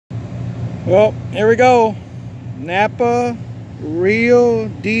Well, here we go. Napa real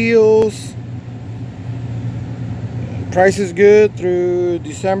deals. Price is good through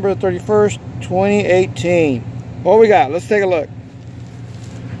December 31st, 2018. What we got? Let's take a look.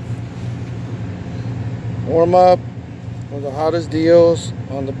 Warm up with the hottest deals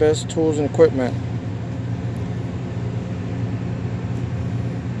on the best tools and equipment.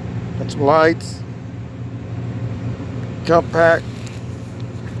 Got some lights, jump pack,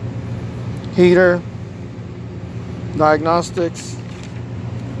 heater, diagnostics,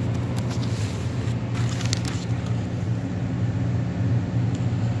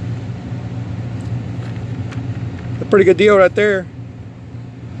 a pretty good deal right there.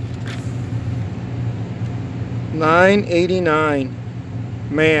 $9.89.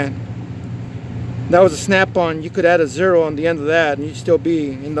 Man, that was a snap-on. You could add a zero on the end of that and you'd still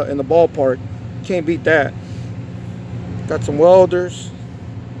be in the ballpark. Can't beat that. Got some welders,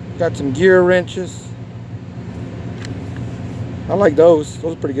 got some gear wrenches. I like those.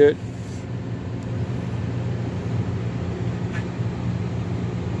 Those are pretty good.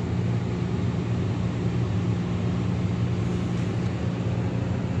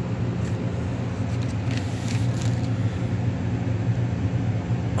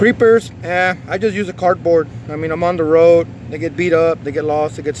 Creepers, I just use a cardboard. I mean, I'm on the road. They get beat up, they get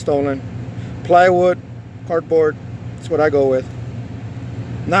lost, they get stolen. Plywood, cardboard, that's what I go with.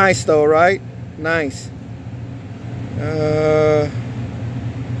 Nice though, right? Nice.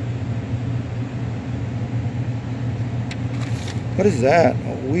 What is that?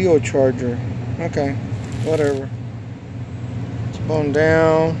 A wheel charger. Okay, whatever. It's bone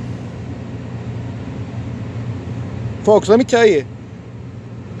down. Folks, let me tell you.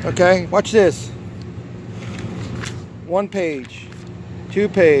 Okay, watch this. 1 page, 2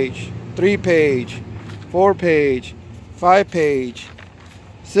 page, 3 page, 4 page, 5 page,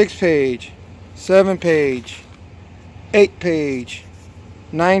 6 page, 7 page, 8 page,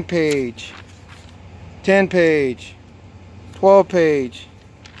 9 page, 10 page, 12 page,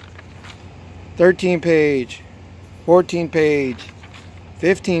 13 page, 14 page,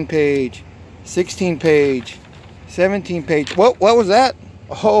 15 page, 16 page, 17 page. What was that?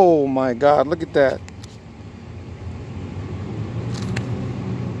 Oh my God, look at that.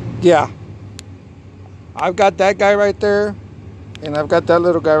 Yeah, I've got that guy right there and I've got that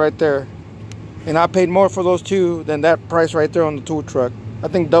little guy right there, and I paid more for those two than that price right there on the tool truck. I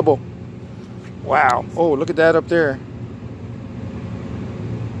think double. Wow. Oh, look at that up there.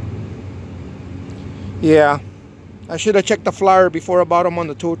 Yeah, I should have checked the flyer before I bought them on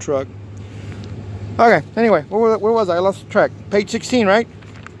the tool truck. Okay, anyway, where was I? I lost track. Page 16, right?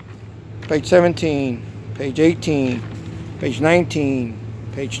 Page 17, page 18, page 19,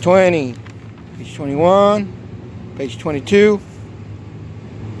 page 20, page 21, page 22,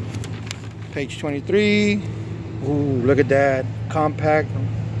 page 23. Ooh, look at that. Compact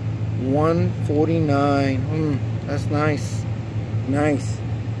 149. That's nice. Nice.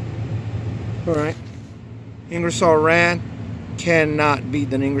 All right. Ingersoll Rand. Cannot beat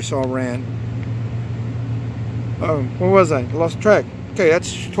the Ingersoll Rand. Where was I? Lost track. Okay,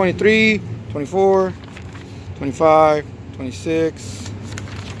 that's 23, 24, 25, 26,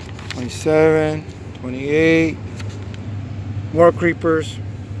 27, 28. More creepers.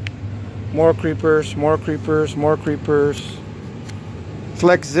 More creepers, more creepers, more creepers.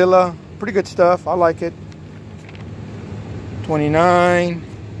 Flexzilla. Pretty good stuff. I like it. 29,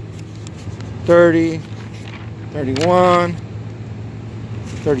 30, 31,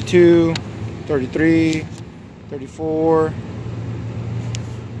 32, 33, 34,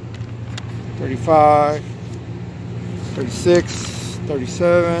 35, 36,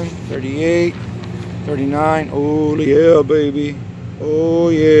 37, 38, 39. Oh yeah, baby. Oh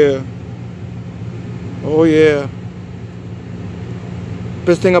yeah. Oh yeah.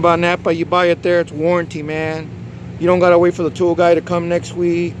 Best thing about Napa, you buy it there, it's warranty, man. You don't gotta wait for the tool guy to come next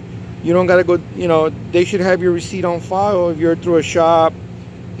week. You don't gotta go, you know, they should have your receipt on file if you're through a shop.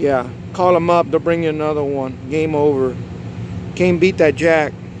 Yeah, call them up, they'll bring you another one. Game over. Can't beat that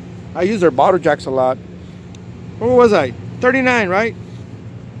jack. I use their bottle jacks a lot. Where was I? 39, right?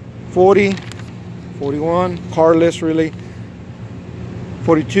 40, 41, carless really.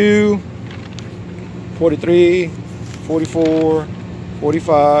 42, 43, 44,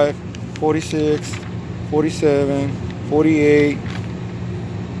 45, 46, 47, 48.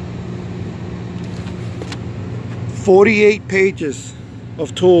 48 pages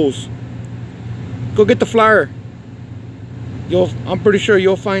of tools. Go get the flyer. I'm pretty sure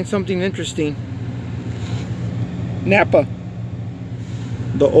you'll find something interesting. Napa,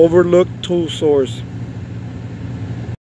 the overlooked tool source.